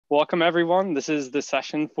Welcome everyone. This is the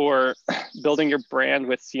session for building your brand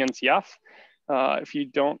with CNCF. If you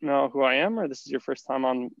don't know who I am, or this is your first time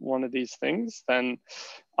on one of these things, then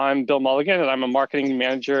I'm Bill Mulligan and I'm a marketing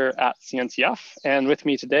manager at CNCF. And with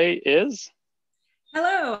me today is...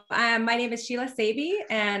 Hello, my name is Shilla Saebi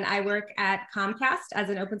and I work at Comcast as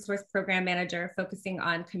an open source program manager focusing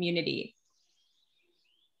on community.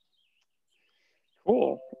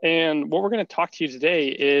 Cool. And what we're going to talk to you today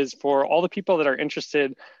is for all the people that are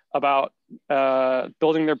interested about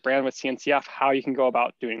building their brand with CNCF, how you can go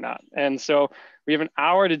about doing that. And so we have an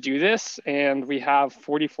hour to do this, and we have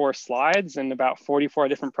 44 slides and about 44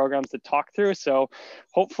 different programs to talk through. So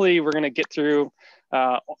hopefully we're going to get through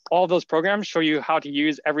all those programs, show you how to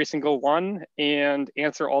use every single one, and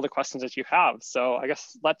answer all the questions that you have. So I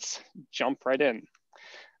guess let's jump right in.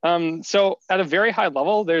 So at a very high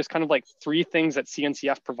level, there's kind of like three things that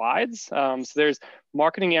CNCF provides. So there's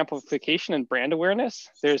marketing amplification and brand awareness,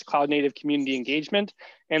 there's cloud native community engagement,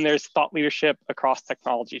 and there's thought leadership across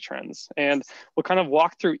technology trends. And we'll kind of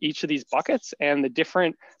walk through each of these buckets and the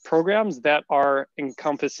different programs that are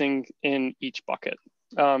encompassing in each bucket.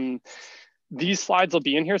 These slides will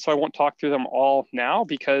be in here, so I won't talk through them all now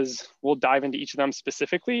because we'll dive into each of them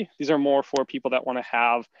specifically. These are more for people that want to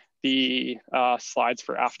have the slides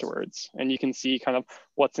for afterwards, and you can see kind of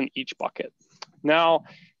what's in each bucket. Now,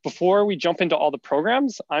 before we jump into all the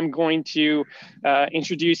programs, I'm going to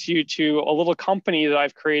introduce you to a little company that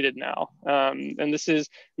I've created now. And this is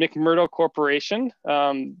McMurdo Corporation.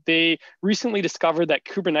 They recently discovered that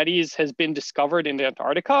Kubernetes has been discovered in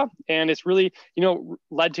Antarctica, and it's really,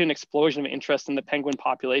 led to an explosion of interest in the penguin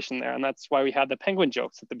population there. And that's why we had the penguin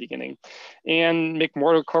jokes at the beginning. And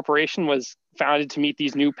McMurdo Corporation was founded to meet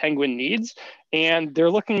these new penguin needs. And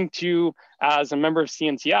they're looking to, as a member of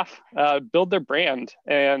CNCF, build their brand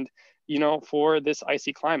and, for this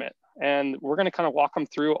icy climate. And we're going to kind of walk them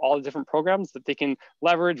through all the different programs that they can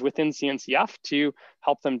leverage within CNCF to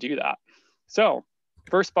help them do that. So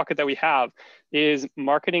first bucket that we have is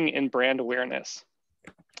marketing and brand awareness.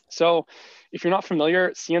 So if you're not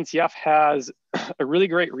familiar, CNCF has a really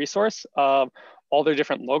great resource of all their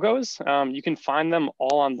different logos. You can find them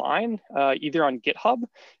all online, either on GitHub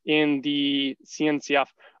in the CNCF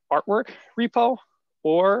artwork repo,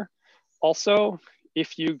 or also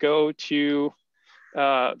if you go to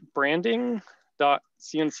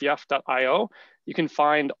branding.cncf.io, you can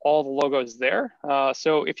find all the logos there.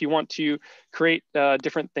 So if you want to create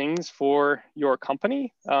different things for your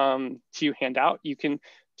company to hand out, you can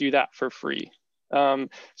do that for free.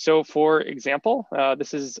 So for example,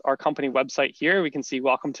 this is our company website here. We can see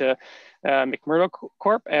welcome to McMurdo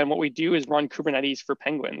Corp. And what we do is run Kubernetes for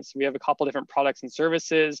penguins. We have a couple different products and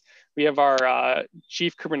services. We have our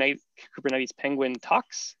chief Kubernetes penguin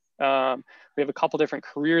Tux. We have a couple different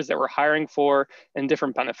careers that we're hiring for and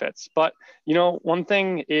different benefits. But one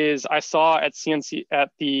thing is I saw at CNC at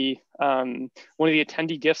the one of the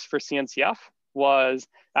attendee gifts for CNCF was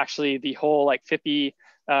actually the whole like 50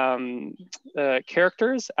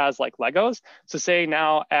 characters as like Legos. So say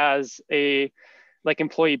now as a like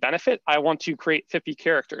employee benefit, I want to create 50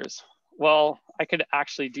 characters. Well, I could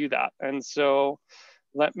actually do that. And so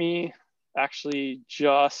let me actually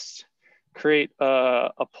just create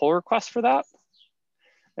a pull request for that.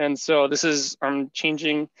 And so this is, I'm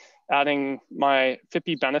adding my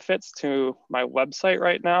 50 benefits to my website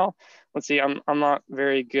right now. Let's see, I'm not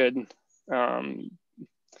very good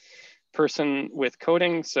person with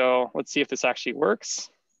coding. So let's see if this actually works.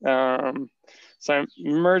 So I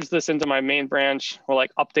merge this into my main branch. We'll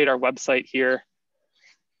like update our website here.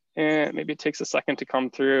 And maybe it takes a second to come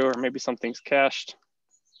through, or maybe something's cached.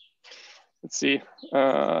 Let's see,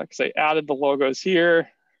 because I added the logos here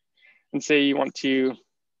and say you want to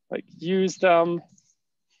like use them.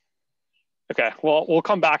 Okay, well, we'll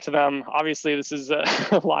come back to them. Obviously, this is a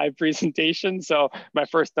live presentation, so my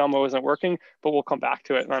first demo isn't working, but we'll come back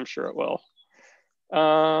to it, and I'm sure it will.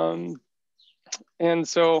 And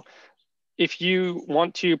so if you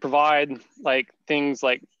want to provide like things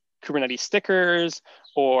like Kubernetes stickers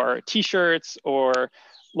or t-shirts or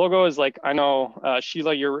logos, like I know,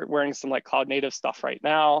 Sheila, you're wearing some like cloud native stuff right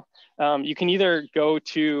now. You can either go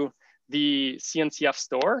to the CNCF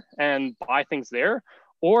store and buy things there,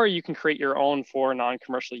 or you can create your own for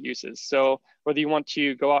non-commercial uses. So whether you want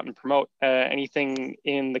to go out and promote anything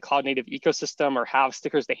in the cloud native ecosystem or have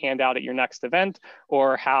stickers to hand out at your next event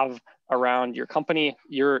or have around your company,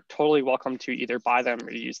 you're totally welcome to either buy them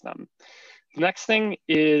or use them. The next thing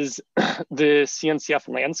is the CNCF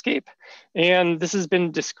landscape. And this has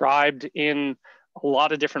been described in a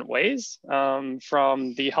lot of different ways,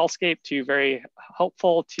 from the hellscape to very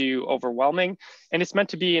helpful to overwhelming. And it's meant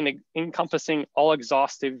to be an encompassing, all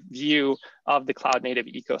exhaustive view of the cloud native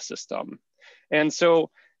ecosystem. And so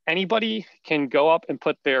anybody can go up and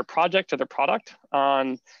put their project or their product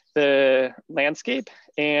on the landscape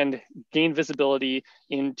and gain visibility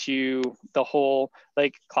into the whole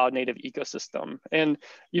like cloud native ecosystem. And,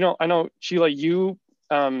 you know, I know Sheila, you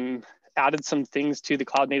added some things to the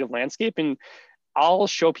cloud native landscape, and I'll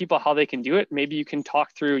show people how they can do it. Maybe you can talk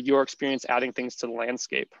through your experience adding things to the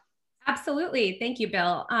landscape. Absolutely. Thank you,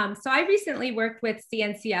 Bill. So I recently worked with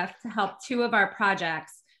CNCF to help two of our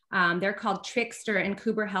projects. They're called Trickster and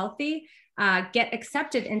Kuber Healthy, get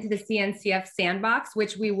accepted into the CNCF sandbox,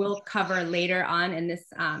 which we will cover later on in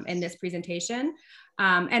this presentation.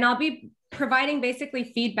 And I'll be providing basically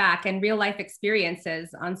feedback and real life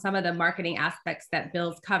experiences on some of the marketing aspects that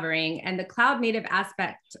Bill's covering. And the cloud native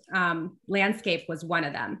aspect landscape was one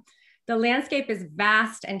of them. The landscape is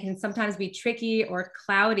vast and can sometimes be tricky or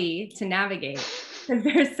cloudy to navigate because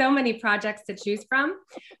there's so many projects to choose from.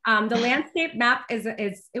 The landscape map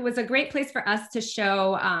it was a great place for us to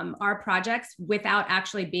show our projects without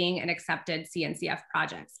actually being an accepted CNCF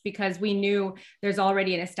projects, because we knew there's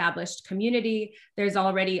already an established community. There's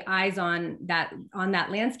already eyes on that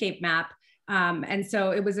landscape map. And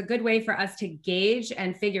so it was a good way for us to gauge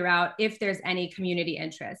and figure out if there's any community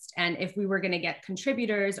interest and if we were going to get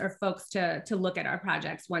contributors or folks to look at our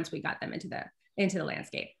projects once we got them into the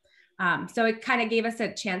landscape. So it kind of gave us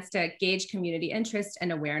a chance to gauge community interest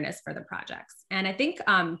and awareness for the projects. And I think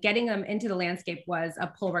getting them into the landscape was a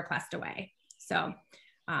pull request away. So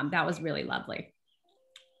that was really lovely.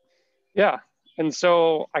 Yeah, and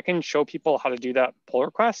so I can show people how to do that pull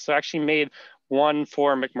request. So I actually made one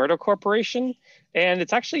for McMurdo Corporation, and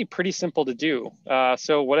it's actually pretty simple to do.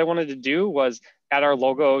 So what I wanted to do was add our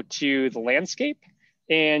logo to the landscape,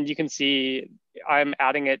 and you can see I'm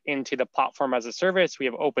adding it into the platform as a service. We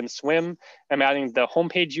have OpenSwim. I'm adding the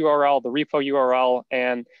homepage URL, the repo URL,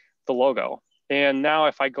 and the logo. And now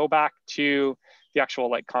if I go back to the actual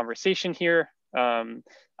like conversation here,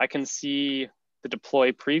 I can see the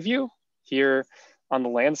deploy preview here on the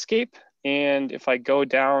landscape. And if I go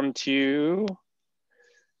down to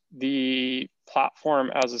the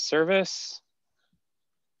platform as a service,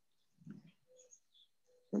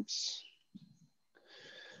 oops,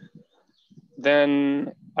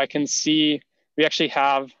 then I can see we actually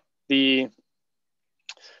have the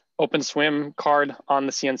OpenSwim card on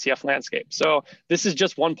the CNCF landscape. So this is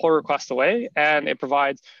just one pull request away, and it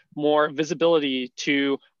provides more visibility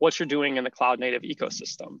to what you're doing in the cloud native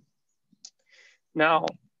ecosystem. Now,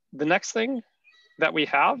 the next thing that we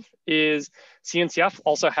have is CNCF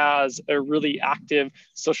also has a really active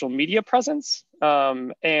social media presence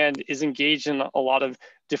and is engaged in a lot of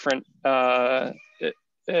different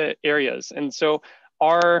areas. And so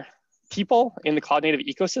our people in the cloud native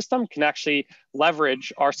ecosystem can actually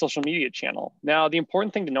leverage our social media channel. Now, the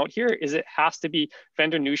important thing to note here is it has to be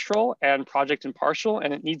vendor neutral and project impartial,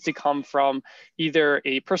 and it needs to come from either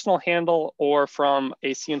a personal handle or from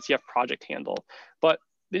a CNCF project handle. But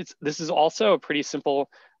this is also a pretty simple,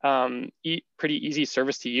 pretty easy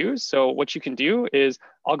service to use. So what you can do is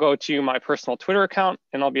I'll go to my personal Twitter account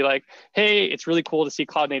and I'll be like, hey, it's really cool to see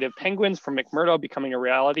cloud native penguins from McMurdo becoming a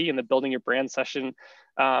reality in the building your brand session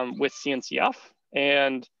with CNCF.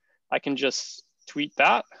 And I can just tweet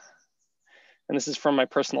that. And this is from my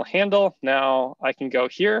personal handle. Now I can go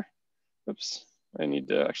here. Oops, I need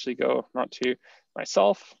to actually go not to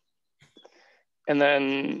myself. And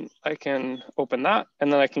then I can open that,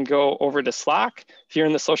 and then I can go over to Slack here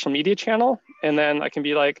in the social media channel. And then I can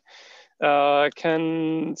be like,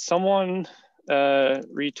 can someone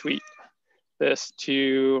retweet this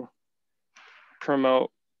to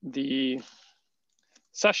promote the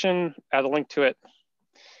session, add a link to it.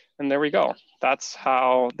 And there we go. That's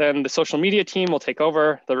how then the social media team will take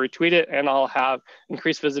over, they'll retweet it, and I'll have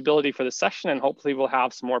increased visibility for the session, and hopefully we'll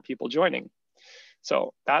have some more people joining.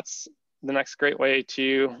 So that's the next great way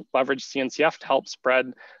to leverage CNCF to help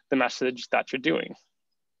spread the message that you're doing.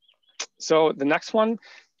 So the next one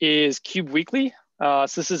is Cube Weekly. So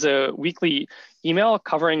this is a weekly email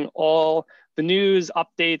covering all the news,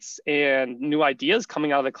 updates, and new ideas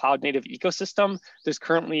coming out of the cloud native ecosystem. There's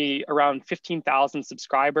currently around 15,000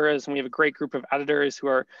 subscribers, and we have a great group of editors who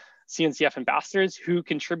are CNCF ambassadors who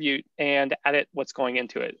contribute and edit what's going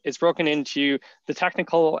into it. It's broken into the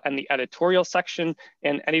technical and the editorial section,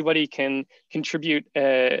 and anybody can contribute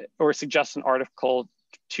or suggest an article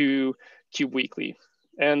to Cube Weekly.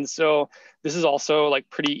 And so this is also like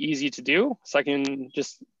pretty easy to do. So I can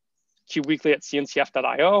just Cube Weekly at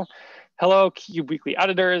cncf.io. hello, Cube Weekly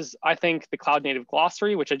editors. I think the Cloud Native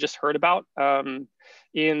Glossary, which I just heard about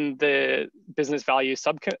in the business value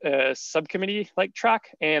subcommittee track,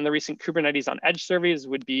 and the recent Kubernetes on Edge surveys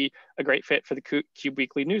would be a great fit for the Cube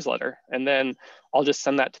Weekly newsletter. And then I'll just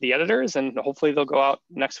send that to the editors, and hopefully they'll go out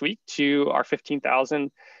next week to our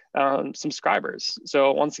 15,000 subscribers.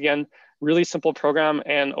 So once again, really simple program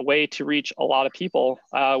and a way to reach a lot of people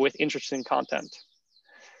with interesting content.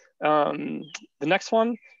 The next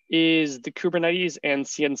one is the Kubernetes and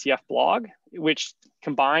CNCF blog, which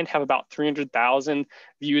combined have about 300,000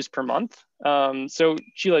 views per month. So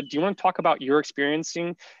Shilla, do you want to talk about your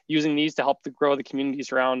experiencing using these to help to grow the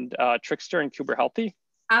communities around Trickster and KuberHealthy?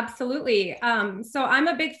 Absolutely. So I'm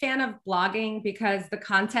a big fan of blogging because the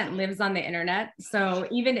content lives on the internet. So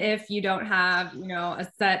even if you don't have, a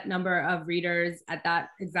set number of readers at that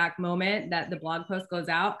exact moment that the blog post goes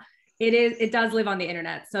out, it does live on the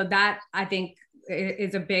internet. So that I think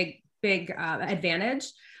is a big advantage.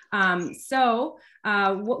 So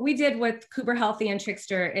what we did with KuberHealthy and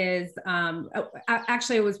Trickster is,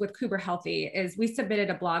 actually it was with KuberHealthy, is we submitted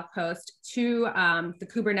a blog post to the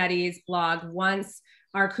Kubernetes blog once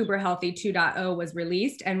our KuberHealthy 2.0 was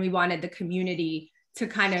released, and we wanted the community to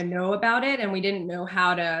kind of know about it, and we didn't know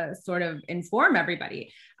how to sort of inform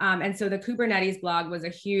everybody. And so the Kubernetes blog was a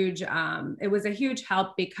huge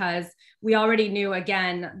help because we already knew,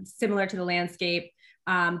 again, similar to the landscape,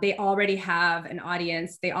 they already have an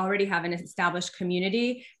audience, they already have an established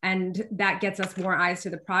community, and that gets us more eyes to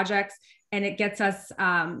the projects. And it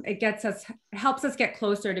helps us get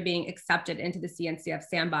closer to being accepted into the CNCF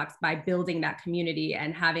sandbox by building that community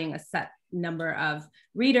and having a set number of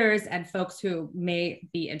readers and folks who may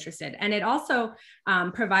be interested. And it also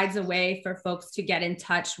provides a way for folks to get in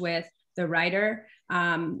touch with the writer.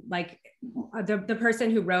 Like the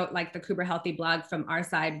person who wrote the KuberHealthy blog from our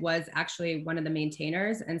side was actually one of the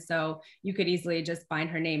maintainers. And so you could easily just find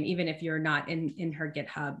her name, even if you're not in her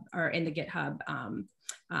GitHub or in the GitHub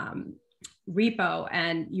repo,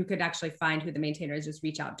 and you could actually find who the maintainer is, just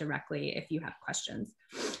reach out directly if you have questions.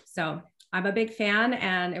 So I'm a big fan,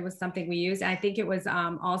 and it was something we used. I think it was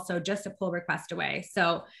also just a pull request away.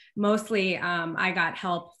 So mostly I got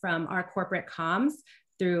help from our corporate comms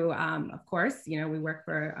through, of course, we work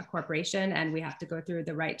for a corporation and we have to go through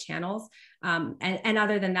the right channels. And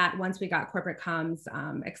other than that, once we got corporate comms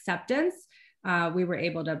acceptance, we were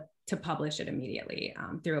able to publish it immediately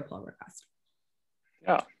through a pull request.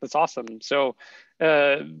 Yeah, that's awesome. So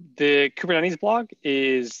the Kubernetes blog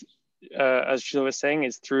is, as Shilla was saying,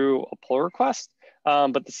 is through a pull request,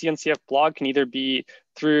 but the CNCF blog can either be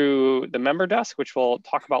through the member desk, which we'll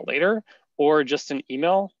talk about later, or just an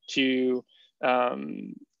email to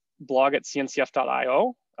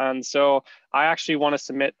blog@cncf.io. And so I actually want to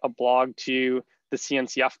submit a blog to the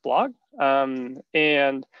CNCF blog,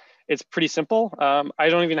 and it's pretty simple. I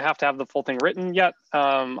don't even have to have the full thing written yet.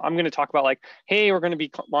 I'm going to talk about hey, we're going to be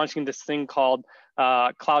launching this thing called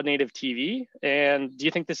Cloud Native TV. And do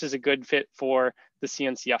you think this is a good fit for the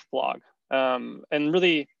CNCF blog? And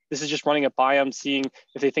really, this is just running it by them, seeing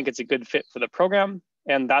if they think it's a good fit for the program.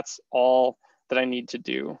 And that's all that I need to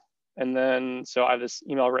do. And then, so I have this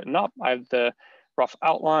email written up. I have the rough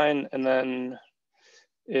outline. And then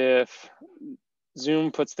if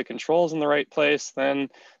Zoom puts the controls in the right place, then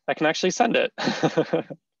I can actually send it.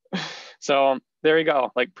 So there you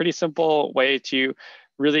go, pretty simple way to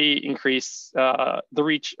really increase the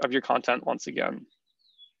reach of your content once again.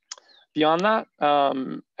 Beyond that,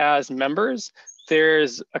 as members,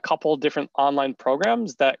 there's a couple different online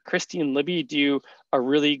programs that Christy and Libby do a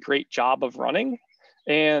really great job of running.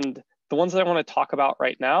 And the ones that I want to talk about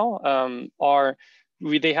right now are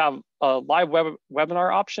they have a live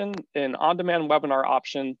webinar option, an on-demand webinar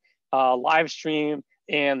option, live stream,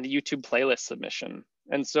 and the YouTube playlist submission.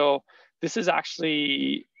 And so this is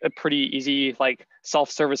actually a pretty easy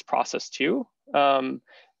self-service process too.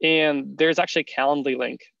 And there's actually a Calendly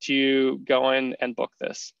link to go in and book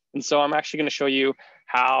this. And so I'm actually going to show you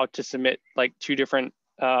how to submit 2 different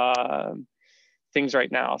things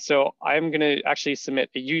right now. So I'm going to actually submit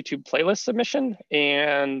a YouTube playlist submission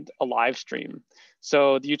and a live stream.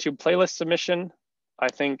 So the YouTube playlist submission, I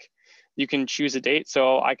think you can choose a date.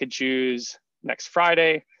 So I could choose next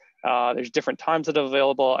Friday. There's different times that are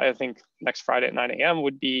available. I think next Friday at 9 a.m.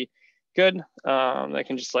 would be good. I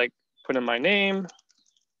can just put in my name,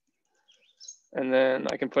 and then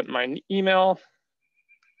I can put in my email,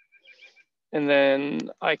 and then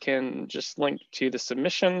I can just link to the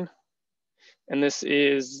submission. And this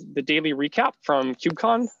is the daily recap from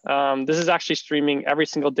KubeCon. This is actually streaming every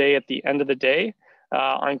single day at the end of the day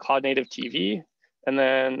on Cloud Native TV. And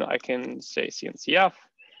then I can say CNCF,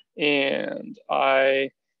 and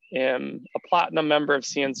I am a platinum member of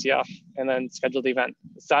CNCF, and then schedule the event.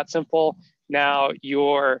 It's that simple. Now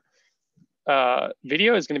your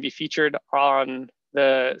video is going to be featured on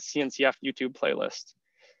the CNCF YouTube playlist.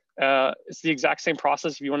 It's the exact same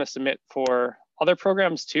process if you want to submit for other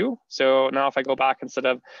programs too. So now if I go back, instead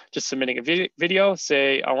of just submitting a video,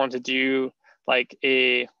 say I want to do like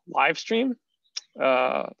a live stream,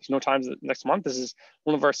 there's no times next month. This is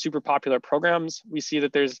one of our super popular programs. We see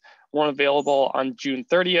that there's one available on June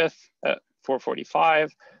 30th at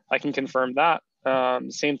 4:45. I can confirm that.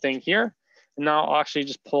 Same thing here. And now I'll actually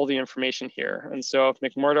just pull the information here. And so if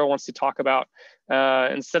McMurdo wants to talk about,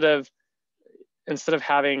 instead of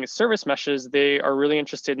having service meshes, they are really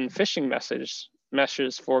interested in phishing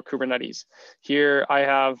meshes for Kubernetes. Here I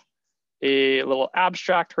have a little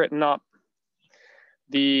abstract written up.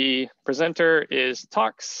 The presenter is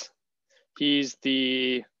Tux. He's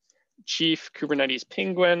the chief Kubernetes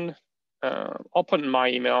penguin. I'll put in my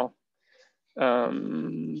email.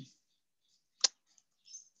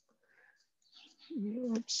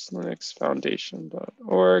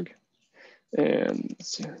 linuxfoundation.org and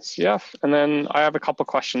CNCF. And then I have a couple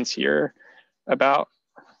questions here about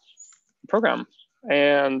the program.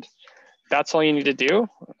 And that's all you need to do.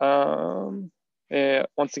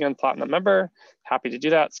 Once again, platinum member, happy to do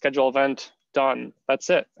that. Schedule event, done. That's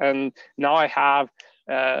it. And now I have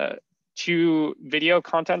 2 video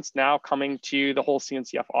contents now coming to the whole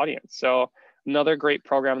CNCF audience. So another great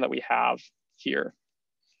program that we have here.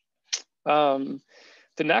 The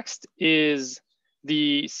next is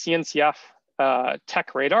the CNCF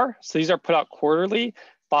Tech Radar. So these are put out quarterly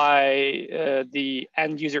by the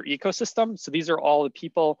end user ecosystem. So these are all the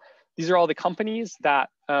people, these are all the companies that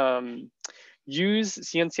use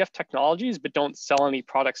CNCF technologies, but don't sell any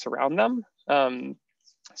products around them.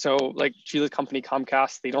 So like Shilla's company,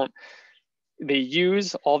 Comcast, they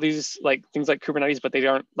use all these like things like Kubernetes, but they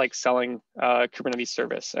aren't like selling Kubernetes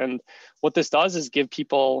service. And what this does is give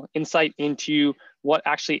people insight into what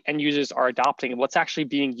actually end users are adopting and what's actually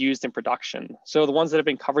being used in production. So the ones that have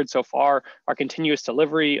been covered so far are continuous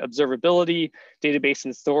delivery, observability, database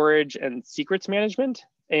and storage, and secrets management.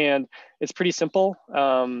 And it's pretty simple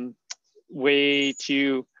way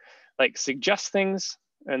to like suggest things.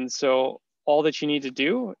 And so all that you need to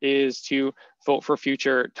do is to vote for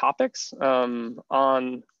future topics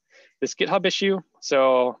on this GitHub issue.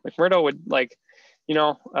 So McMurdo would like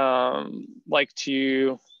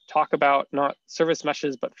to talk about not service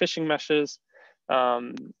meshes, but phishing meshes.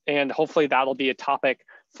 And hopefully that'll be a topic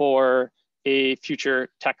for a future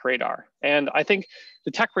tech radar. And I think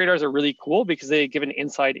the tech radars are really cool because they give an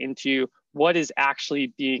insight into what is actually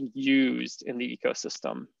being used in the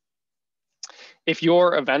ecosystem. If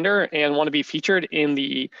you're a vendor and want to be featured in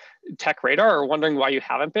the tech radar or wondering why you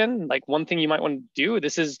haven't been, like one thing you might want to do,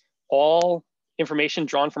 this is all information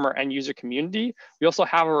drawn from our end user community. We also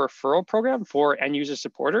have a referral program for end user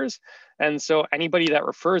supporters. And so anybody that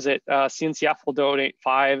refers it, CNCF will donate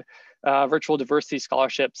 5 virtual diversity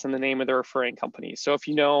scholarships in the name of the referring company. So if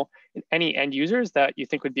you know any end users that you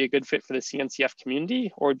think would be a good fit for the CNCF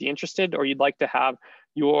community or would be interested, or you'd like to have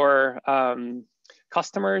your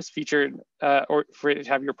customers featured or for to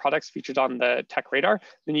have your products featured on the tech radar,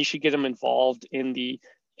 then you should get them involved in the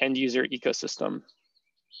end user ecosystem.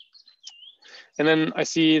 And then I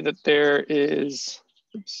see that there is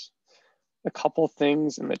a couple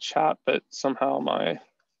things in the chat, but somehow my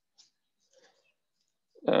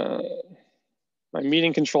my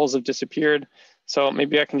meeting controls have disappeared. So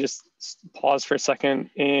maybe I can just pause for a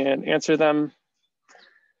second and answer them.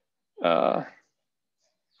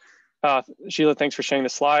 Sheila, thanks for sharing the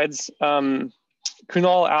slides.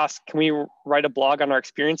 Kunal asked, can we write a blog on our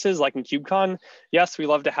experiences like in KubeCon? Yes, we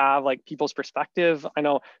love to have like people's perspective. I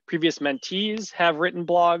know previous mentees have written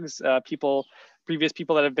blogs. Previous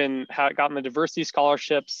people that have gotten the diversity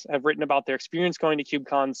scholarships have written about their experience going to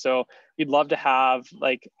KubeCon. So we'd love to have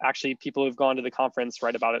like actually people who've gone to the conference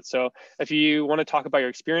write about it. So if you want to talk about your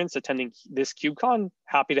experience attending this KubeCon,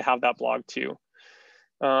 happy to have that blog too.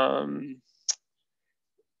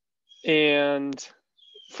 And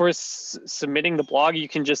for submitting the blog, you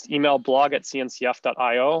can just email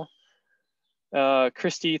blog@cncf.io.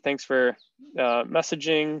 Christy, thanks for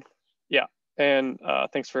messaging. Yeah, and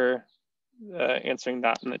thanks for answering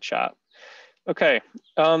that in the chat. Okay,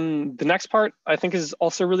 the next part I think is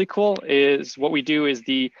also really cool is what we do is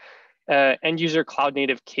the end user cloud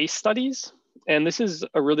native case studies. And this is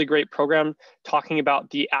a really great program talking about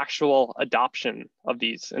the actual adoption of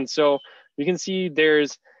these. And so you can see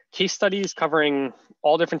there's case studies covering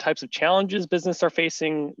all different types of challenges business are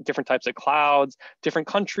facing, different types of clouds, different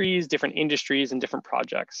countries, different industries, and different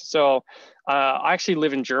projects. So I actually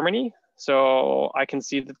live in Germany. So I can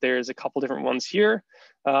see that there's a couple different ones here.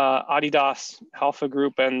 Adidas, Alpha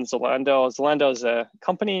Group, and Zalando. Zalando is a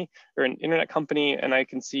company or an internet company, and I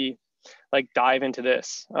can see like dive into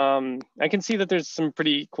this. I can see that there's some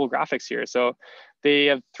pretty cool graphics here. So they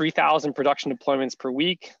have 3,000 production deployments per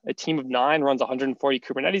week. A team of 9 runs 140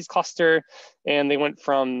 Kubernetes cluster, and they went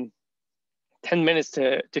from 10 minutes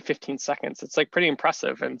to 15 seconds. It's like pretty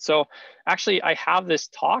impressive. And so actually I have this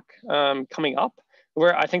talk coming up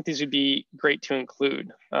where I think these would be great to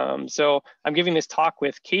include. So I'm giving this talk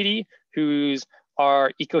with Katie, who's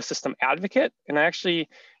our ecosystem advocate. And I actually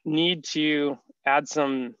need to add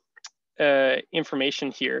some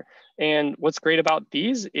information here. And what's great about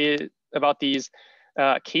these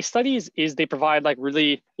case studies is they provide like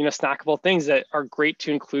really, snackable things that are great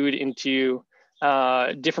to include into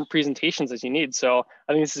different presentations as you need. So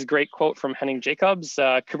I think this is a great quote from Henning Jacobs.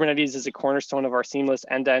 Kubernetes is a cornerstone of our seamless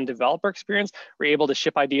end-to-end developer experience. We're able to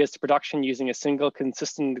ship ideas to production using a single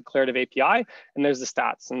consistent declarative API. And there's the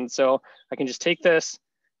stats. And so I can just take this,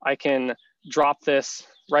 I can drop this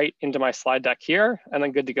right into my slide deck here, and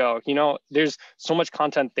then good to go. There's so much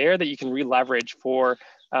content there that you can re-leverage for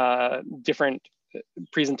different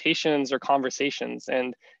presentations or conversations.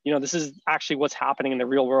 And this is actually what's happening in the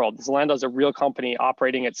real world. Zalando is a real company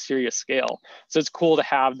operating at serious scale. So it's cool to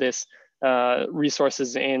have this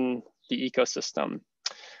resources in the ecosystem.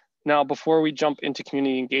 Now, before we jump into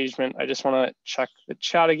community engagement, I just want to check the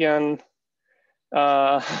chat again.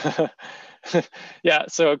 Yeah,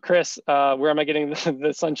 so Chris, where am I getting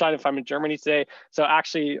the sunshine if I'm in Germany today? So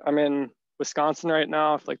actually, I'm in Wisconsin right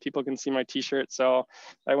now, if like people can see my t-shirt. So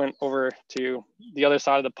I went over to the other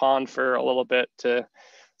side of the pond for a little bit to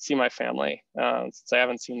see my family, since I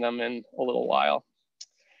haven't seen them in a little while.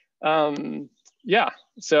 Yeah,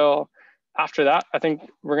 so after that, I think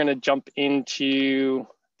we're gonna jump into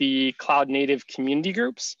the cloud native community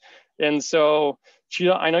groups. And so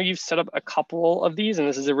Shilla, I know you've set up a couple of these, and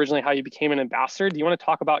this is originally how you became an ambassador. Do you want to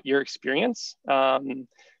talk about your experience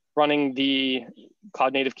running the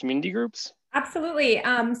cloud native community groups? Absolutely.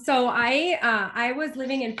 So I was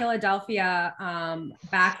living in Philadelphia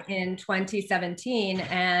back in 2017,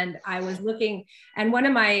 and I was looking. And one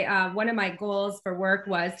of my goals for work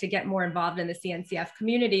was to get more involved in the CNCF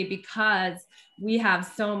community, because we have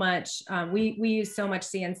so much. We use so much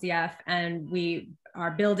CNCF, and we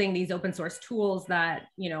are building these open source tools that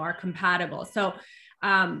are compatible. So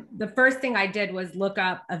the first thing I did was look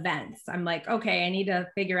up events. I'm like, okay, I need to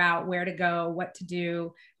figure out where to go, what to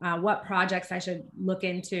do, what projects I should look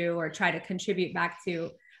into or try to contribute back to.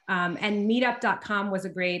 And meetup.com was a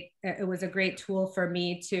great tool for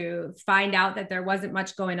me to find out that there wasn't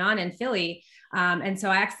much going on in Philly. And so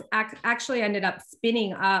I actually ended up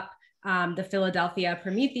spinning up the Philadelphia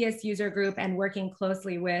Prometheus user group and working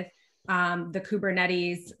closely with the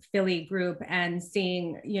Kubernetes Philly group and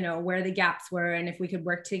seeing, where the gaps were and if we could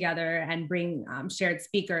work together and bring shared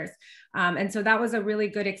speakers. And so that was a really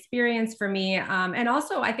good experience for me. And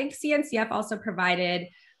also, I think CNCF also provided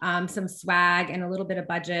some swag and a little bit of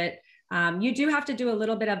budget. You do have to do a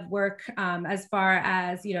little bit of work as far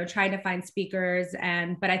as, trying to find speakers.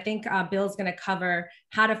 But I think Bill's going to cover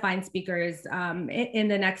how to find speakers in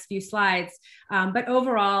the next few slides. But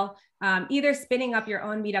overall, either spinning up your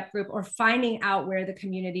own meetup group or finding out where the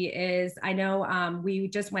community is. I know we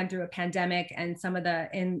just went through a pandemic and some of the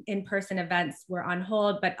in-person events were on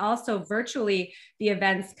hold, but also virtually the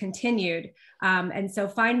events continued. And so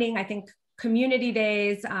finding, I think, community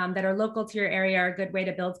days that are local to your area are a good way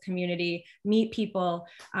to build community, meet people.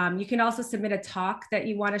 You can also submit a talk that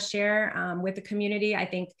you want to share with the community. I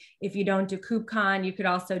think if you don't do KubeCon, you could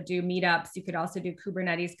also do meetups. You could also do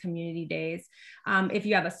Kubernetes community days. If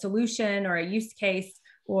you have a solution or a use case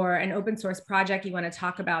or an open source project you want to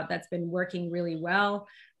talk about that's been working really well,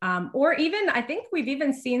 or even, I think we've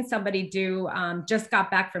even seen somebody do, just got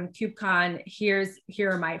back from KubeCon, here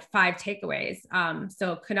are my 5 takeaways.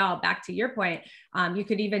 So Kunal, back to your point, you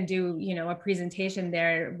could even do, a presentation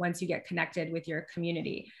there once you get connected with your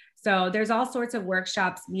community. So there's all sorts of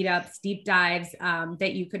workshops, meetups, deep dives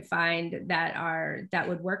that you could find that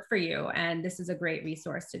would work for you. And this is a great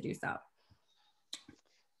resource to do so.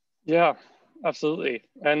 Yeah, absolutely.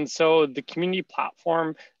 And so the community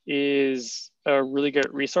platform is a really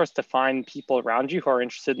good resource to find people around you who are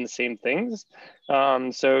interested in the same things.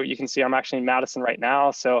 So you can see I'm actually in Madison right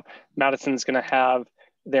now. So Madison's going to have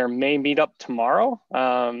their May meetup tomorrow.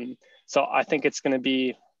 So I think it's going to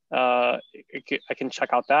be, I can check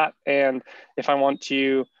out that. And if I want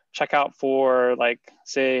to check out for, like,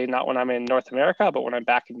 say, not when I'm in North America, but when I'm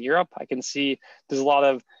back in Europe, I can see there's a lot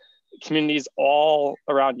of communities all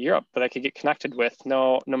around Europe that I could get connected with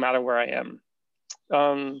no matter where I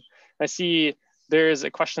am. I see there's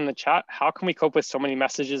a question in the chat. How can we cope with so many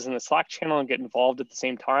messages in the Slack channel and get involved at the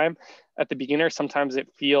same time? At the beginner, sometimes it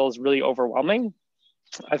feels really overwhelming.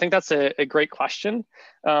 I think that's a great question.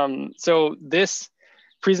 So this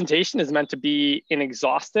presentation is meant to be an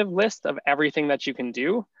exhaustive list of everything that you can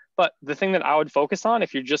do. But the thing that I would focus on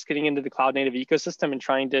if you're just getting into the cloud native ecosystem and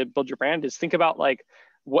trying to build your brand is think about like,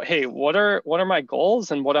 what are my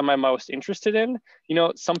goals and what am I most interested in? You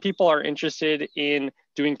know, some people are interested in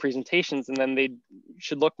doing presentations and then they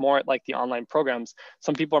should look more at like the online programs.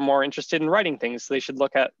 Some people are more interested in writing things, so they should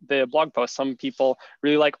look at the blog posts. Some people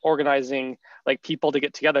really like organizing like people to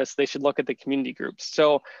get together, so they should look at the community groups.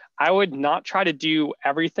 So I would not try to do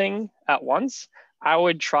everything at once. I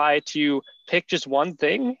would try to pick just one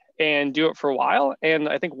thing and do it for a while. And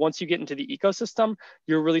I think once you get into the ecosystem,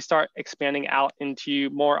 you'll really start expanding out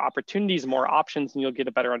into more opportunities, more options, and you'll get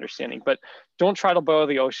a better understanding. But don't try to boil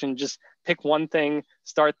the ocean. Just pick one thing,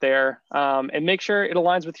 start there, and make sure it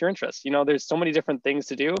aligns with your interests. You know, there's so many different things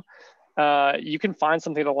to do. You can find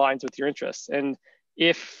something that aligns with your interests. And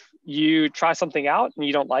if you try something out and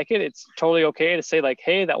you don't like it, it's totally okay to say like,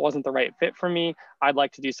 hey, that wasn't the right fit for me. I'd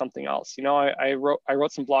like to do something else. You know, I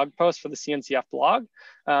wrote some blog posts for the CNCF blog,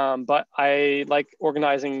 but I like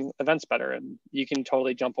organizing events better, and you can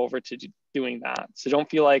totally jump over to doing that. So don't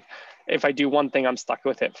feel like if I do one thing, I'm stuck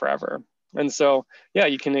with it forever. And so, yeah,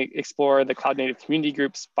 you can explore the cloud native community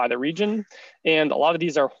groups by the region. And a lot of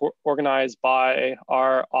these are organized by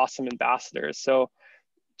our awesome ambassadors. So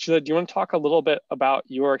Shilla, do you want to talk a little bit about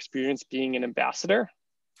your experience being an ambassador?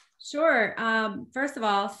 Sure. First of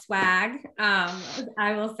all, swag.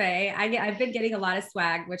 I will say I've been getting a lot of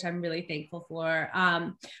swag, which I'm really thankful for.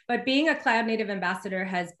 But being a cloud native ambassador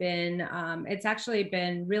has been, it's actually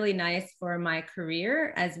been really nice for my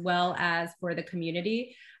career as well as for the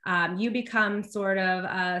community. You become sort of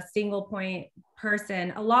a single point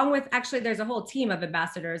person, along with, actually there's a whole team of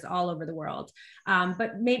ambassadors all over the world.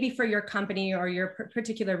 But maybe for your company or your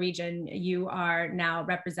particular region, you are now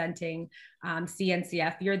representing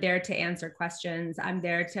CNCF. You're there to answer questions. I'm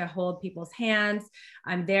there to hold people's hands.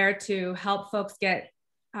 I'm there to help folks get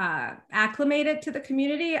acclimated to the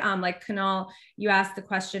community. Like Kunal, you asked the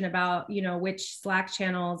question about, you know, which Slack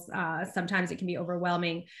channels, sometimes it can be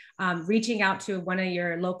overwhelming. Reaching out to one of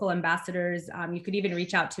your local ambassadors, you could even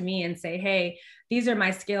reach out to me and say, hey, these are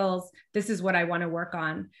my skills. This is what I want to work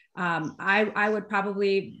on. I would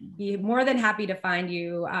probably be more than happy to find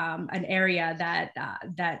you an area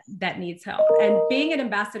that needs help. And being an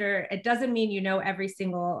ambassador, it doesn't mean you know every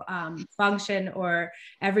single function or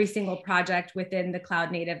every single project within the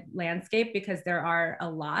cloud native landscape, because there are a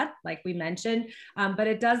lot, like we mentioned. But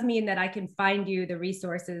it does mean that I can find you the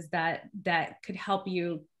resources that could help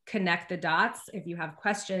you connect the dots. If you have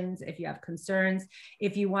questions, if you have concerns,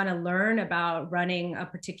 if you want to learn about running a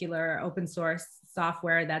particular open source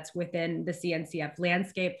software that's within the CNCF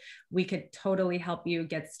landscape, we could totally help you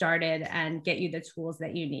get started and get you the tools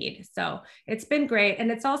that you need. So it's been great.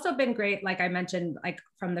 And it's also been great, like I mentioned, like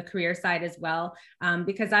from the career side as well,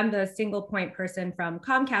 because I'm the single point person from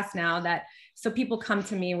Comcast now, that so people come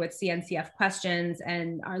to me with CNCF questions,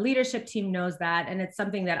 and our leadership team knows that. And it's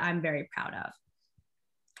something that I'm very proud of.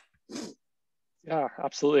 Yeah,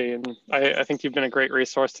 absolutely. And I think you've been a great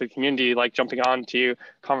resource to the community, like jumping on to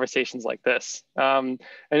conversations like this. And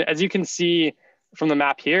as you can see from the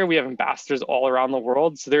map here, we have ambassadors all around the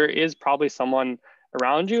world. So there is probably someone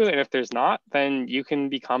around you. And if there's not, then you can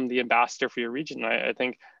become the ambassador for your region. I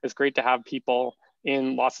think it's great to have people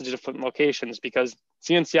in lots of different locations, because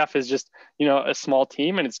CNCF is just, you know, a small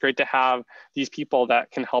team, and it's great to have these people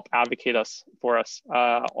that can help advocate for us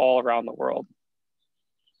all around the world.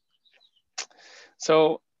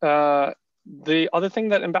 So the other thing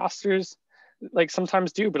that ambassadors like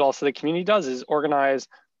sometimes do, but also the community does, is organize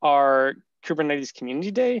our Kubernetes Community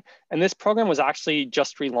Day. And this program was actually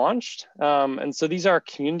just relaunched. And so these are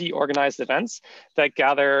community organized events that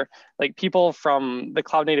gather like people from the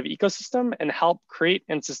cloud native ecosystem and help create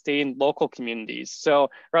and sustain local communities. So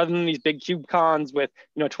rather than these big KubeCons with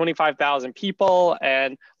 25,000 people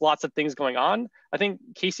and lots of things going on, I think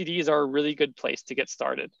KCDs are a really good place to get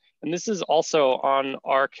started. And this is also on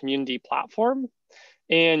our community platform,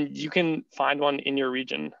 and you can find one in your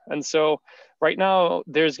region. And so right now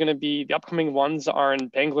there's going to be, the upcoming ones are in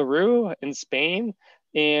Bangalore, in Spain,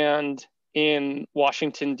 and in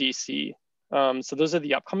Washington, DC. So those are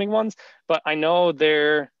the upcoming ones, but I know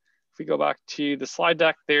if we go back to the slide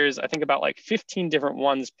deck, there's, I think, about like 15 different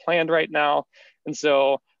ones planned right now. And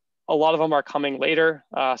so a lot of them are coming later.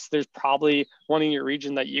 So there's probably one in your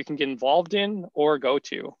region that you can get involved in or go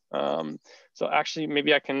to. So actually,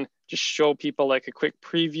 maybe I can just show people like a quick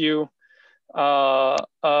preview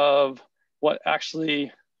of what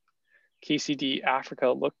actually KCD Africa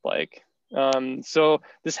looked like. So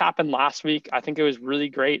this happened last week. I think it was really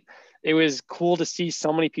great. It was cool to see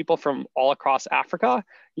so many people from all across Africa,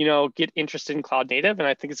 get interested in cloud native. And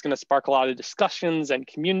I think it's going to spark a lot of discussions and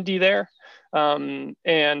community there. And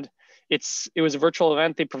it was a virtual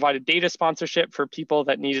event. They provided data sponsorship for people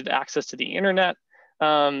that needed access to the internet.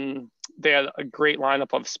 They had a great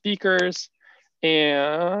lineup of speakers,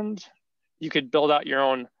 and you could build out your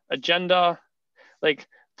own agenda. Like,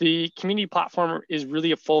 the community platform is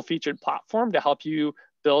really a full-featured platform to help you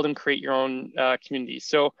build and create your own community.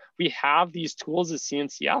 So we have these tools as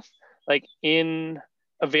CNCF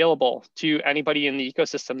available to anybody in the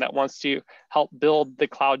ecosystem that wants to help build the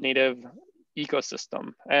cloud native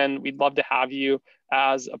ecosystem. And we'd love to have you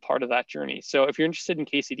as a part of that journey. So if you're interested in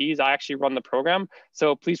KCDs, I actually run the program.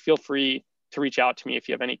 So please feel free to reach out to me if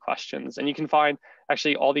you have any questions. And you can find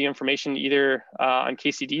actually all the information either on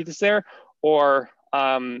KCD that's there, or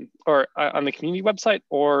on the community website,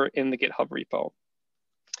 or in the GitHub repo.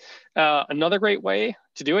 Another great way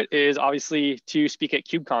to do it is obviously to speak at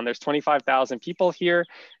KubeCon. There's 25,000 people here,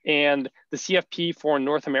 and the CFP for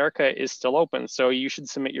North America is still open. So you should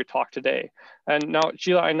submit your talk today. And now,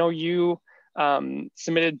 Shilla, I know you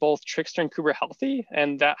submitted both Trickster and Kuber Healthy,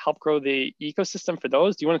 and that helped grow the ecosystem for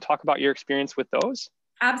those. Do you want to talk about your experience with those?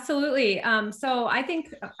 Absolutely. So I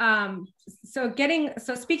think,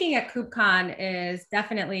 speaking at KubeCon is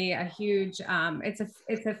definitely a huge,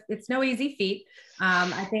 it's no easy feat.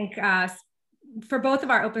 I think for both of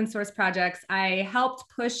our open source projects, I helped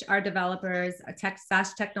push our developers,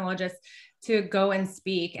 technologists, to go and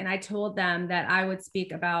speak. And I told them that I would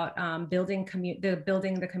speak about building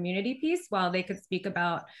the community piece, while they could speak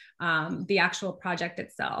about the actual project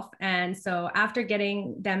itself. And so after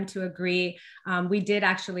getting them to agree, we did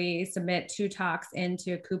actually submit 2 talks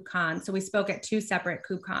into KubeCon. So we spoke at 2 separate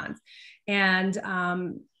KubeCons. And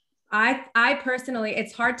I personally,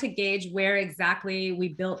 it's hard to gauge where exactly we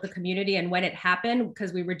built the community and when it happened,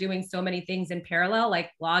 because we were doing so many things in parallel,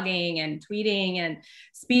 like blogging and tweeting and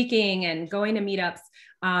speaking and going to meetups.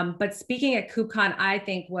 But speaking at KubeCon, I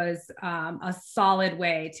think, was a solid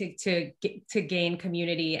way to gain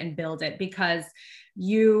community and build it, because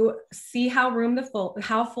you see how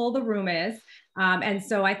full the room is. And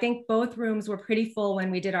so I think both rooms were pretty full when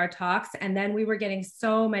we did our talks, and then we were getting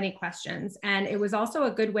so many questions. And it was also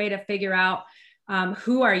a good way to figure out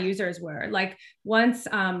who our users were. Like, once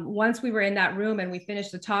we were in that room and we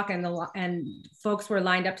finished the talk, and folks were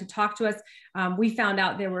lined up to talk to us, we found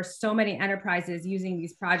out there were so many enterprises using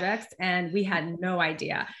these projects, and we had no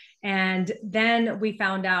idea. And then we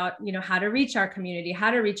found out, how to reach our community,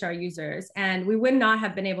 how to reach our users. And we would not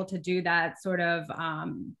have been able to do that sort of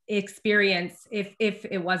experience if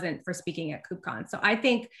it wasn't for speaking at KubeCon. So I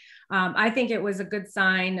think it was a good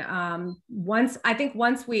sign. Once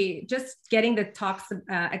we just getting the talks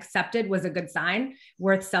accepted was a good sign,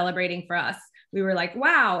 worth celebrating for us. We were like,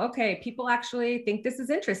 wow, okay, people actually think this is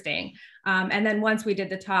interesting. And then once we did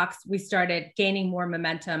the talks, we started gaining more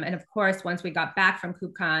momentum. And of course, once we got back from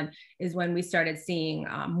KubeCon is when we started seeing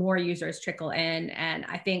more users trickle in. And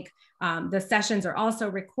I think the sessions are also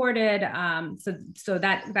recorded, so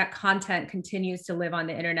that content continues to live on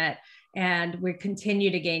the internet, and we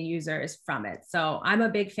continue to gain users from it. So I'm a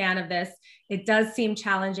big fan of this. It does seem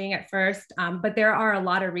challenging at first, but there are a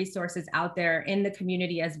lot of resources out there in the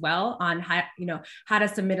community as well on how to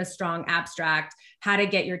submit a strong abstract, how to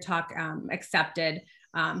get your talk accepted.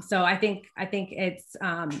 So I think it's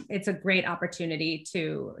a great opportunity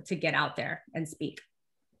to get out there and speak.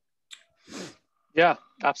 Yeah,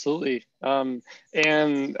 absolutely. And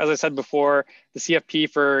as I said before, the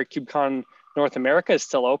CFP for KubeCon North America is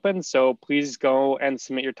still open, so please go and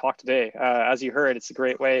submit your talk today. As you heard, it's a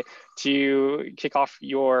great way to kick off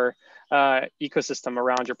your ecosystem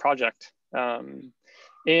around your project.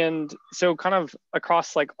 And so kind of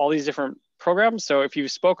across like all these different programs, so if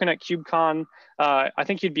you've spoken at KubeCon, I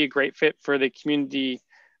think you'd be a great fit for the Community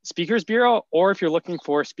Speakers Bureau, or if you're looking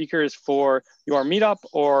for speakers for your meetup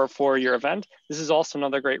or for your event, this is also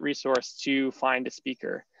another great resource to find a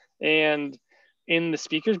speaker. And in the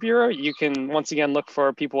Speakers Bureau, you can once again look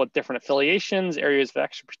for people with different affiliations, areas of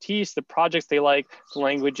expertise, the projects they like, the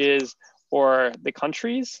languages, or the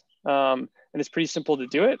countries. And it's pretty simple to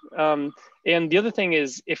do it. And the other thing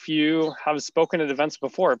is, if you have spoken at events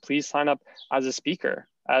before, please sign up as a speaker,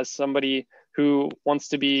 as somebody who wants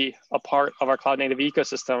to be a part of our cloud native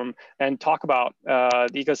ecosystem and talk about the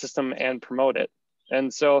ecosystem and promote it.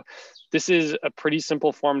 And so this is a pretty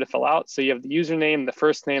simple form to fill out. So you have the username, the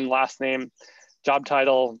first name, last name, job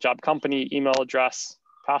title, job company, email address,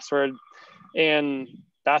 password. And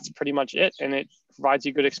that's pretty much it. And it provides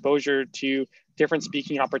you good exposure to different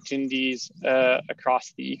speaking opportunities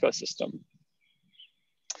across the ecosystem.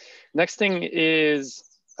 Next thing is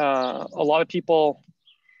a lot of people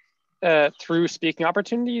through speaking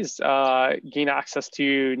opportunities gain access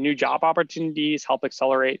to new job opportunities, help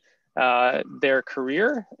accelerate their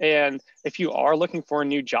career. And if you are looking for a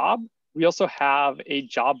new job, we also have a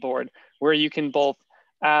job board where you can both,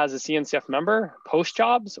 as a CNCF member, post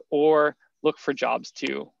jobs or look for jobs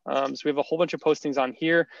too. So we have a whole bunch of postings on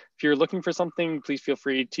here. If you're looking for something, please feel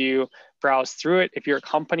free to browse through it. If you're a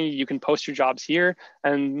company, you can post your jobs here,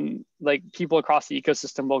 and like people across the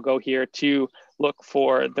ecosystem will go here to look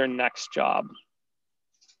for their next job.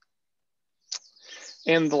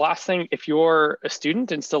 And the last thing, if you're a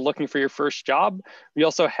student and still looking for your first job, we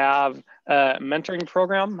also have a mentoring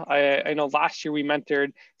program. I know last year we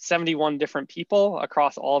mentored 71 different people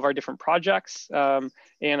across all of our different projects. And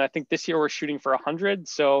I think this year we're shooting for 100.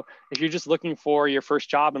 So if you're just looking for your first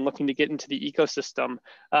job and looking to get into the ecosystem,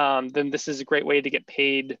 then this is a great way to get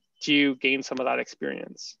paid to gain some of that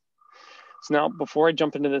experience. So now, before I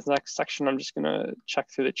jump into this next section, I'm just gonna check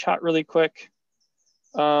through the chat really quick.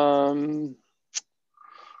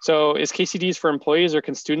 So is KCDs for employees, or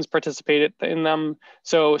can students participate in them?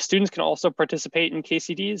 So students can also participate in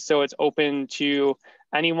KCDs. So it's open to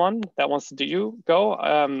anyone that wants to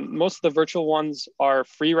go. Most of the virtual ones are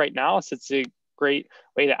free right now. So it's a great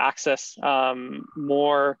way to access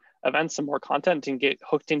more events and more content and get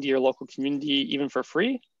hooked into your local community even for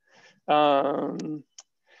free.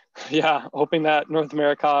 Yeah, hoping that North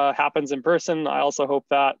America happens in person. I also hope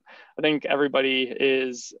that, I think everybody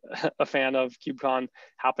is a fan of KubeCon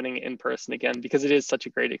happening in person again, because it is such a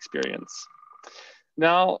great experience.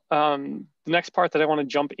 Now, the next part that I want to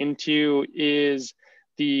jump into is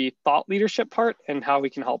the thought leadership part and how we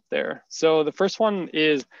can help there. So the first one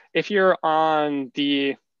is, if you're on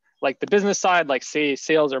the business side, like say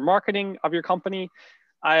sales or marketing of your company,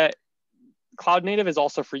 Cloud Native is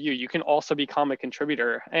also for you. You can also become a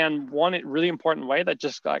contributor. And one really important way that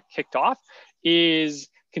just got kicked off is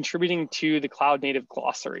contributing to the Cloud Native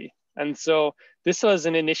glossary. And so this was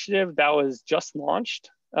an initiative that was just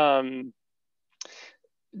launched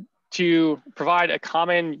to provide a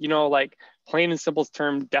common, like plain and simple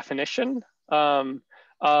term definition of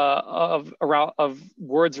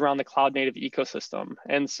words around the Cloud Native ecosystem.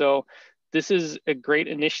 And so this is a great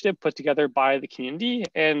initiative put together by the community,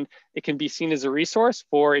 and it can be seen as a resource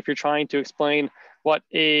for if you're trying to explain what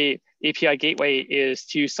a API gateway is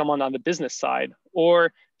to someone on the business side, or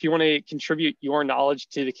if you want to contribute your knowledge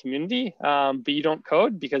to the community, but you don't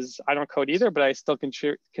code, because I don't code either, but I still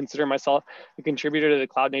consider myself a contributor to the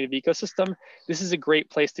Cloud Native ecosystem. This is a great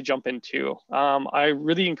place to jump into. I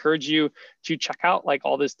really encourage you to check out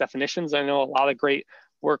all these definitions. I know a lot of great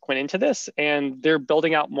work went into this, and they're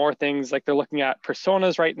building out more things. Like they're looking at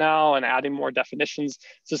personas right now and adding more definitions.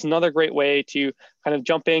 So it's another great way to kind of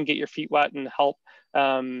jump in, get your feet wet, and help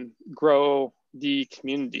grow the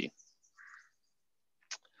community.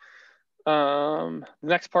 The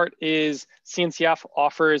next part is CNCF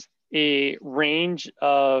offers a range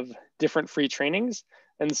of different free trainings.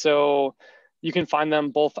 And so you can find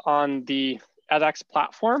them both on the edX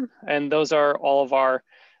platform, and those are all of our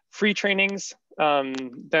free trainings.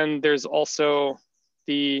 Then there's also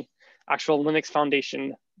the actual Linux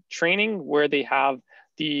Foundation training, where they have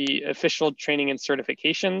the official training and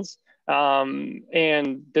certifications.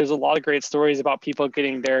 And there's a lot of great stories about people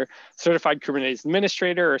getting their certified Kubernetes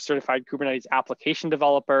administrator or certified Kubernetes application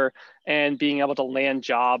developer and being able to land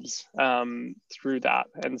jobs through that.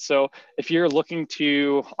 And so if you're looking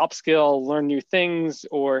to upskill, learn new things,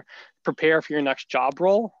 or prepare for your next job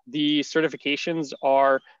role, the certifications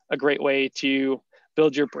are a great way to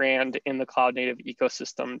build your brand in the Cloud Native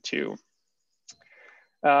ecosystem too.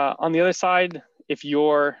 On the other side, if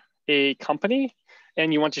you're a company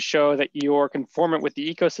and you want to show that you're conformant with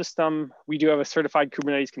the ecosystem, we do have a certified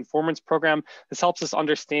Kubernetes conformance program. This helps us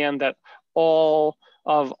understand that all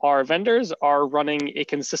of our vendors are running a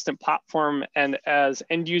consistent platform, and as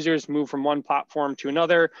end users move from one platform to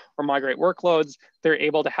another or migrate workloads, they're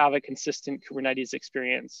able to have a consistent Kubernetes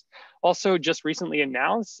experience. Also, just recently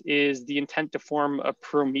announced is the intent to form a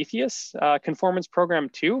Prometheus conformance program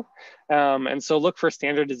too. And so look for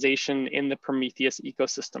standardization in the Prometheus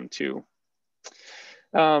ecosystem too.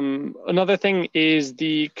 Another thing is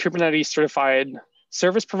the Kubernetes certified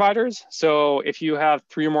service providers. So if you have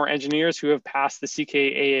 3 or more engineers who have passed the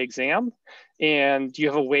CKA exam and you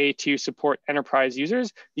have a way to support enterprise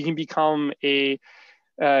users, you can become a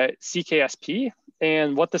CKSP.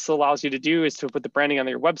 And what this allows you to do is to put the branding on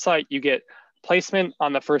your website. You get placement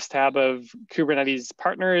on the first tab of Kubernetes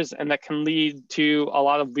partners, and that can lead to a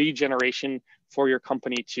lot of lead generation for your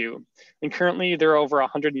company too. And currently there are over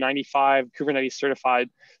 195 Kubernetes certified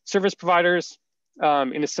service providers.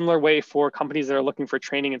 In a similar way, for companies that are looking for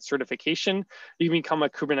training and certification, you can become a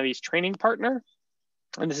Kubernetes training partner.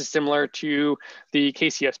 And this is similar to the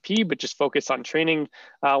KCSP, but just focus on training.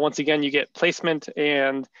 Once again, you get placement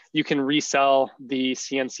and you can resell the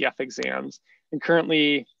CNCF exams. And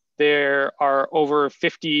currently there are over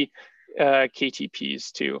 50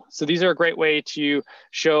 KTPs too. So these are a great way to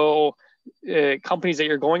show companies that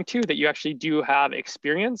you're going to that you actually do have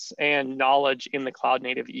experience and knowledge in the cloud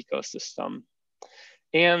native ecosystem.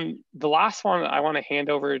 And the last one I want to hand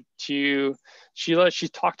over to Sheila. She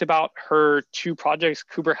talked about her 2 projects,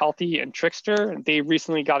 Kuber Healthy and Trickster. They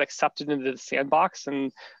recently got accepted into the sandbox.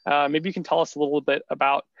 And maybe you can tell us a little bit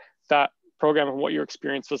about that program and what your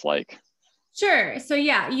experience was like. Sure. So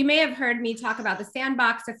yeah, you may have heard me talk about the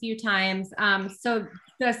sandbox a few times. So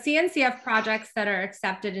the CNCF projects that are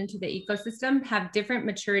accepted into the ecosystem have different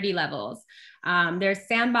maturity levels. There's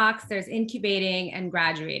sandbox, there's incubating, and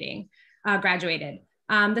graduated.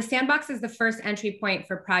 The sandbox is the first entry point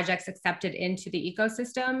for projects accepted into the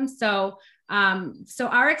ecosystem. So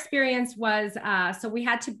our experience was, so we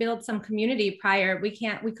had to build some community prior. We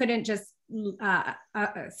couldn't just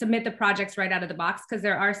submit the projects right out of the box because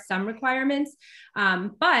there are some requirements.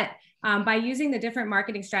 But by using the different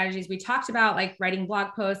marketing strategies we talked about, like writing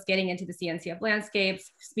blog posts, getting into the CNCF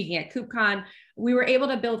landscapes, speaking at KubeCon, we were able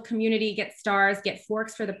to build community, get stars, get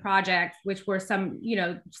forks for the project, which were some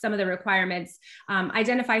of the requirements,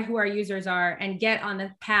 identify who our users are, and get on the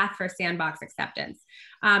path for sandbox acceptance.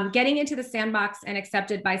 Getting into the sandbox and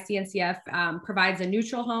accepted by CNCF provides a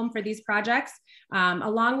neutral home for these projects,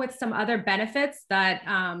 along with some other benefits that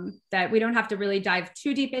we don't have to really dive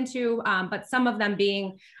too deep into, but some of them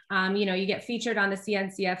being, you get featured on the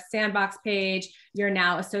CNCF sandbox page, you're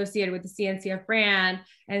now associated with the CNCF brand,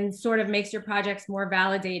 and sort of makes your projects more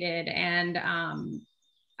validated and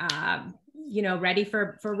ready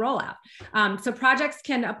for rollout. So projects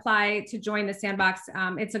can apply to join the sandbox.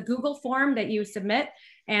 It's a Google form that you submit,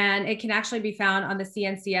 and it can actually be found on the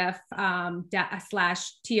CNCF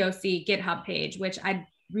 /TOC GitHub page, which I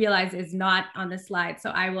realize is not on the slide.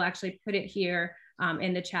 So I will actually put it here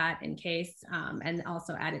in the chat in case, and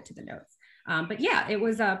also add it to the notes. But yeah, it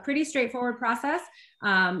was a pretty straightforward process.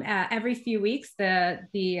 Every few weeks, the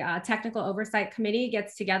technical oversight committee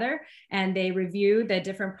gets together and they review the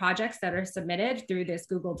different projects that are submitted through this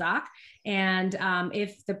Google Doc. And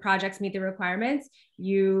if the projects meet the requirements,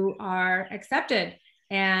 you are accepted.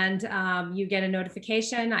 And you get a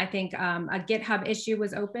notification. I think a GitHub issue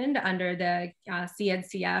was opened under the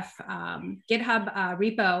CNCF GitHub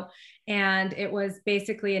repo. And it was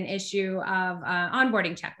basically an issue of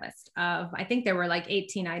onboarding checklist of, I think there were like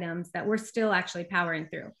 18 items that we're still actually powering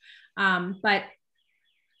through. But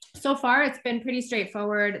so far, it's been pretty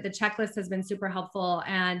straightforward. The checklist has been super helpful.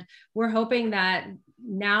 And we're hoping that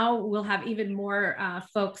now we'll have even more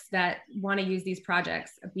folks that want to use these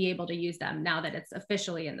projects be able to use them now that it's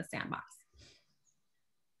officially in the sandbox.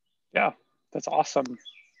 Yeah, that's awesome.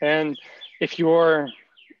 And if you're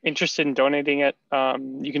interested in donating it,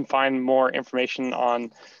 you can find more information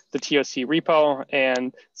on the TOC repo,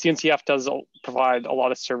 and CNCF does provide a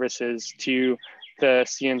lot of services to the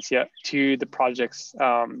CNCF, to the projects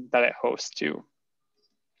that it hosts too.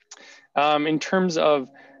 In terms of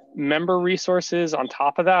member resources on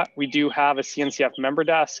top of that, we do have a CNCF member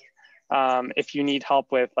desk. If you need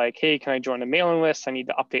help with like, hey, can I join a mailing list? I need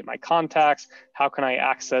to update my contacts. How can I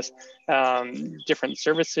access different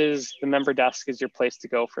services? The member desk is your place to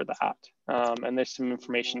go for that. And there's some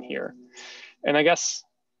information here. And I guess,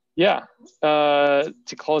 yeah,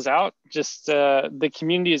 to close out, just the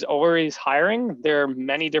community is always hiring. There are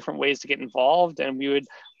many different ways to get involved, and we would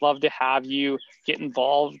love to have you get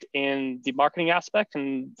involved in the marketing aspect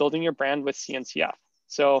and building your brand with CNCF.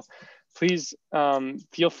 So please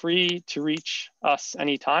feel free to reach us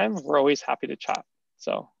anytime. We're always happy to chat.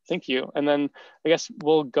 So thank you. And then I guess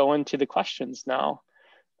we'll go into the questions now.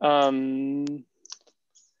 If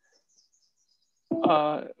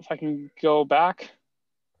I can go back.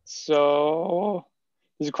 So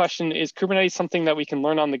there's a question, is Kubernetes something that we can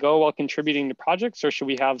learn on the go while contributing to projects, or should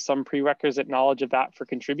we have some prerequisite knowledge of that for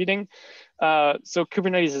contributing? So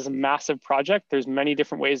Kubernetes is a massive project. There's many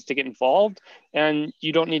different ways to get involved, and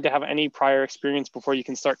you don't need to have any prior experience before you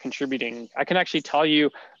can start contributing. I can actually tell you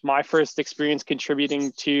my first experience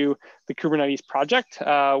contributing to the Kubernetes project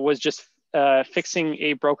was just fixing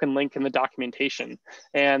a broken link in the documentation.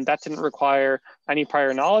 And that didn't require any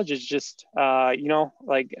prior knowledge. It's just, you know,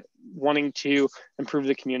 like wanting to improve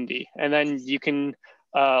the community. And then you can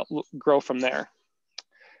grow from there.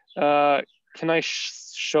 Can I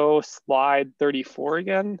show slide 34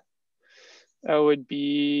 again? I would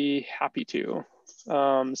be happy to.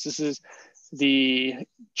 So this is the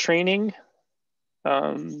training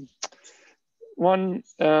one.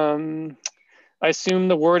 I assume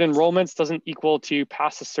the word enrollments doesn't equal to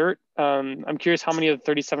pass the cert. I'm curious how many of the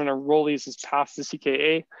 37 enrollees has passed the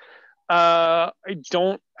CKA. I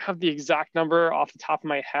don't have the exact number off the top of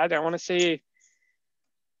my head. I want to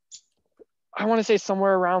say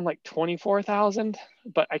somewhere around like 24,000,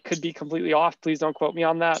 but I could be completely off. Please don't quote me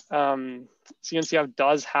on that. CNCF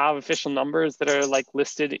does have official numbers that are like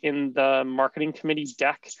listed in the marketing committee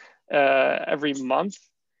deck every month,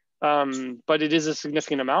 but it is a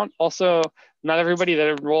significant amount. Also, not everybody that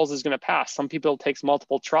enrolls is going to pass. Some people it takes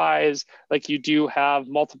multiple tries. Like you do have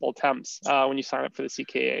multiple attempts when you sign up for the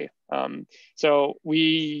CKA. So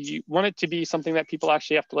we want it to be something that people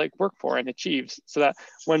actually have to like work for and achieve, so that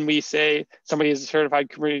when we say somebody is a certified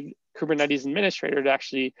Kubernetes administrator, it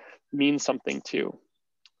actually means something too.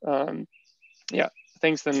 Yeah,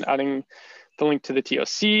 thanks. Then adding the link to the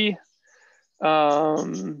TOC.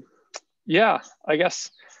 Yeah, I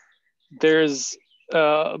guess there's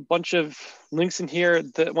a bunch of links in here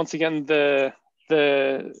that, once again, the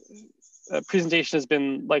presentation has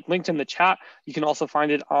been like linked in the chat. You can also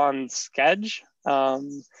find it on Schedule.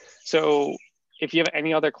 So if you have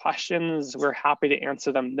any other questions, we're happy to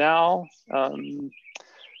answer them now.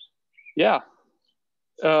 Yeah.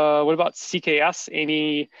 What about CKS?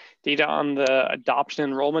 Any data on the adoption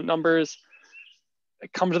enrollment numbers?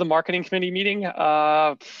 Come to the marketing committee meeting.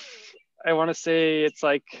 I want to say it's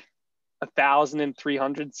like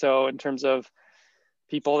 1,300. So in terms of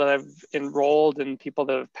people that have enrolled and people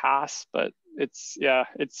that have passed, but it's, yeah,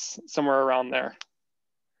 it's somewhere around there.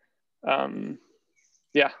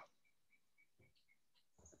 Yeah.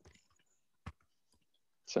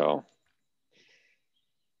 So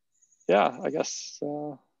yeah, I guess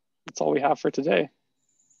that's all we have for today.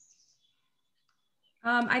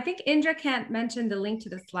 I think Indra can't mention the link to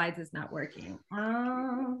the slides is not working.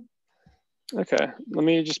 Okay, let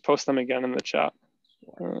me just post them again in the chat.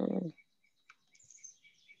 And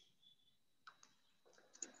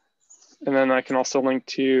then I can also link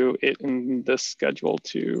to it in the schedule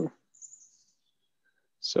too.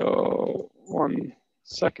 So 1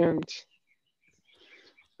 second.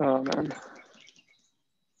 Oh man.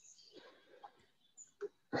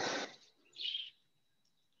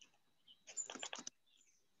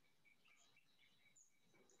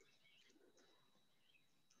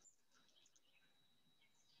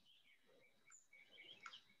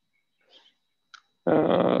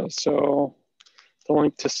 So the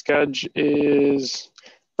link to Schedule is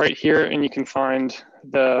right here, and you can find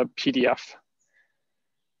the PDF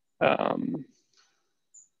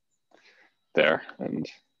there. And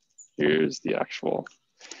here's the actual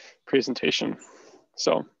presentation.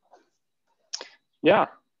 So yeah,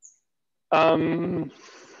 thanks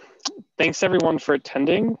everyone for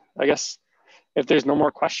attending. I guess if there's no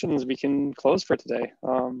more questions, we can close for today.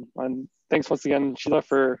 And thanks once again, Sheila,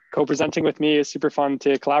 for co-presenting with me. It's super fun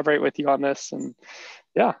to collaborate with you on this. And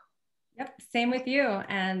yeah. Yep, same with you.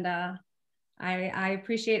 And I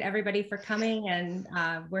appreciate everybody for coming. And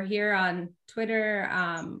we're here on Twitter,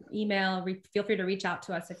 email. Feel free to reach out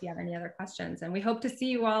to us if you have any other questions. And we hope to see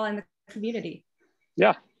you all in the community.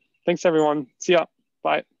 Yeah, thanks everyone. See ya.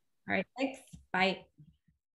 Bye. All right, thanks. Bye.